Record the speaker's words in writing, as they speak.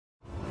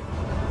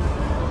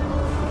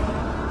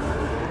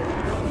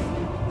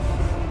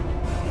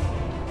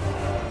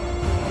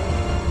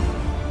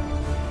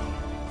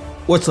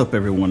What's up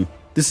everyone,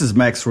 this is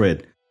Max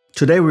Red.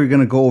 Today we're going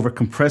to go over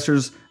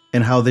compressors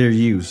and how they're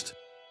used.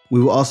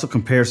 We will also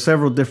compare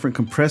several different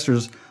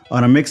compressors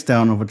on a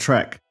mixdown of a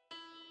track.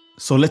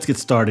 So let's get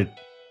started.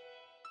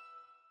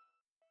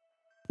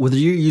 Whether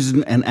you're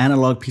using an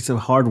analog piece of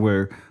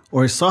hardware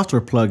or a software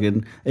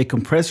plugin, a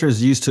compressor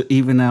is used to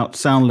even out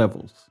sound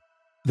levels.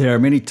 There are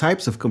many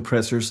types of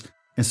compressors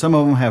and some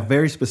of them have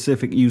very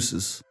specific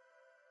uses.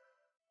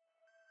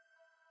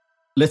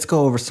 Let's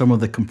go over some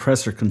of the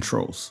compressor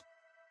controls.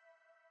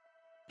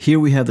 Here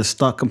we have the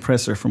stock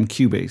compressor from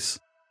Cubase.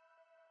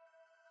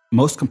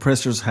 Most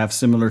compressors have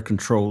similar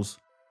controls.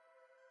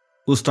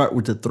 We'll start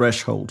with the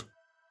threshold.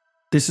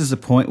 This is the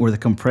point where the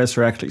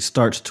compressor actually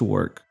starts to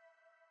work.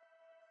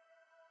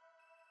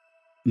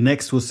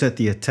 Next, we'll set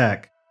the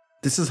attack.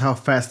 This is how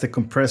fast the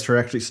compressor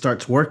actually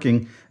starts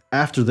working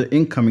after the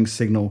incoming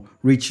signal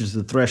reaches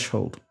the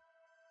threshold.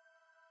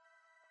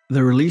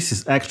 The release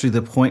is actually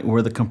the point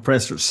where the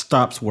compressor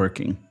stops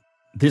working.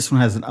 This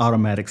one has an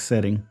automatic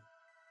setting.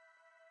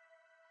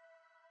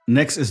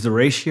 Next is the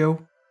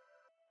ratio.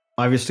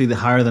 Obviously, the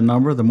higher the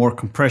number, the more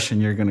compression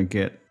you're going to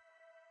get.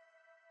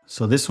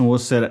 So this one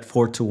was set at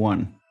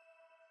 4:1.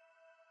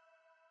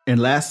 And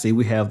lastly,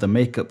 we have the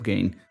makeup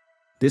gain.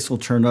 This will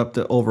turn up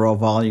the overall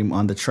volume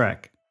on the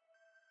track.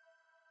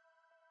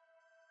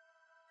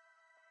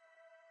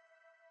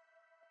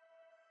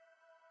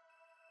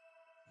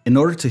 In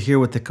order to hear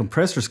what the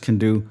compressors can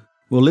do,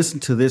 we'll listen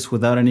to this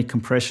without any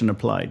compression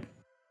applied.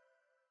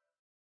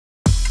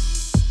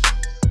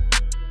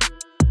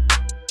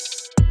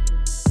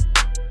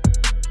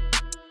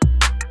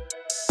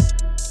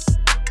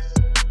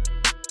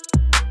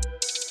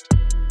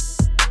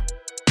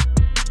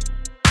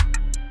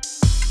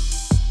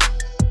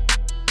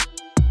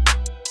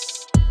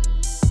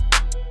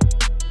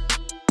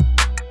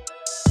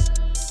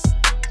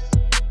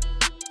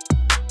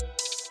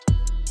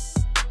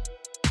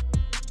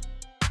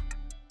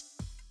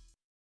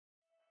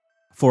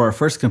 For our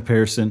first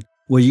comparison,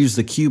 we'll use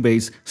the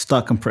Cubase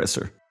stock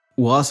compressor.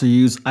 We'll also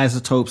use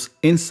Izotope's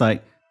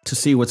Insight to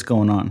see what's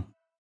going on.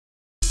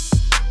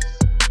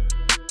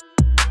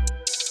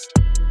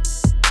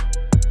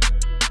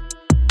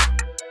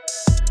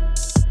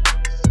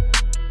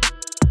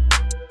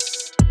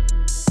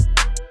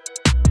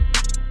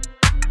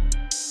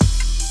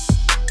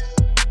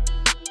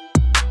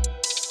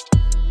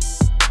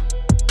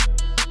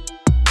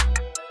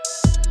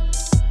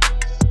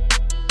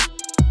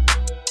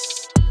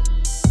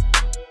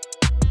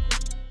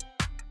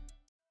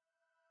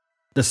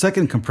 The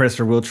second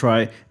compressor we'll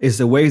try is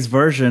the Waves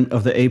version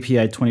of the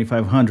API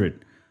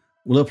 2500.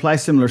 We'll apply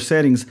similar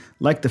settings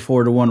like the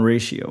 4:1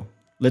 ratio.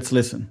 Let's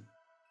listen.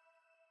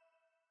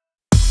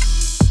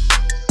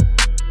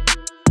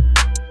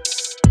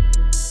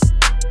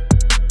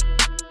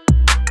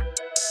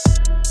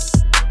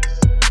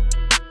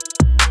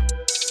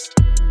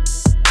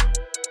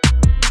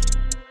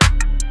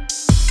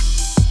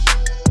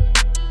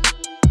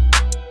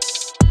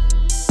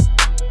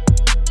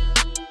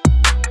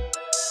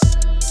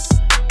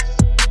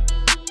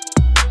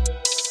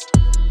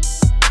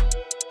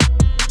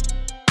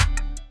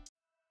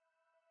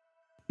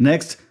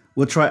 Next,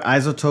 we'll try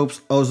Izotope's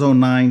Ozone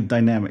 9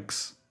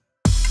 Dynamics.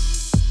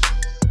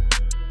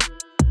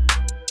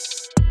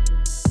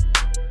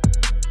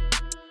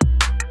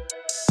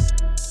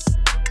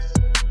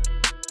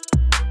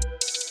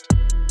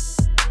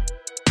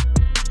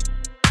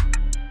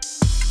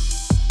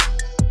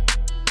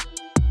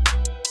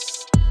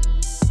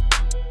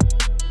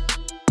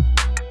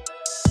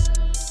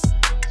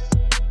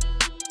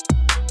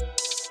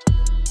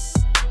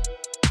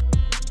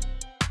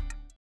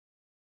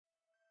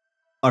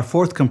 Our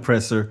fourth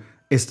compressor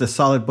is the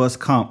Solid Bus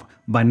Comp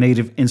by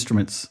Native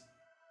Instruments.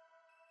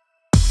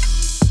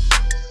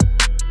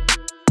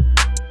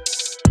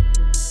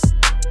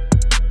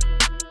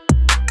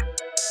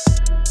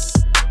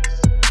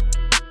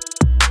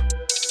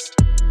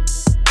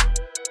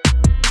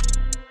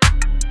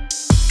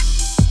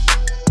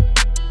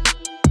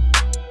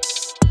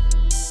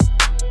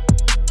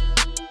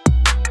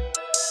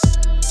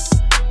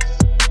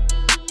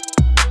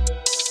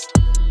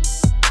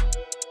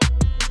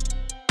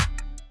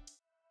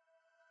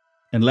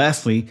 And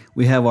lastly,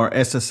 we have our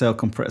SSL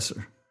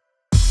compressor.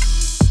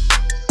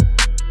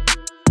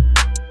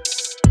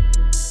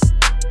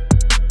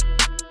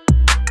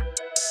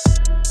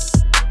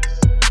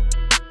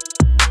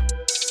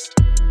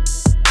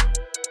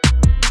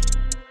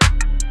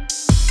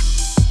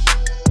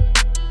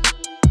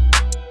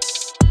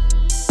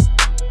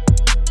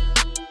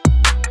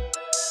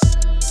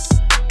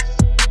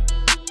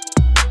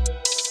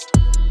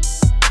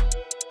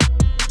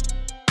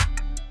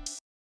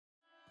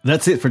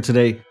 That's it for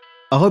today.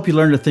 I hope you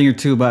learned a thing or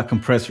two about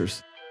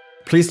compressors.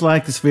 Please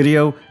like this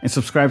video and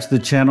subscribe to the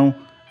channel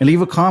and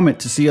leave a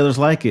comment to see others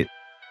like it.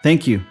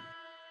 Thank you.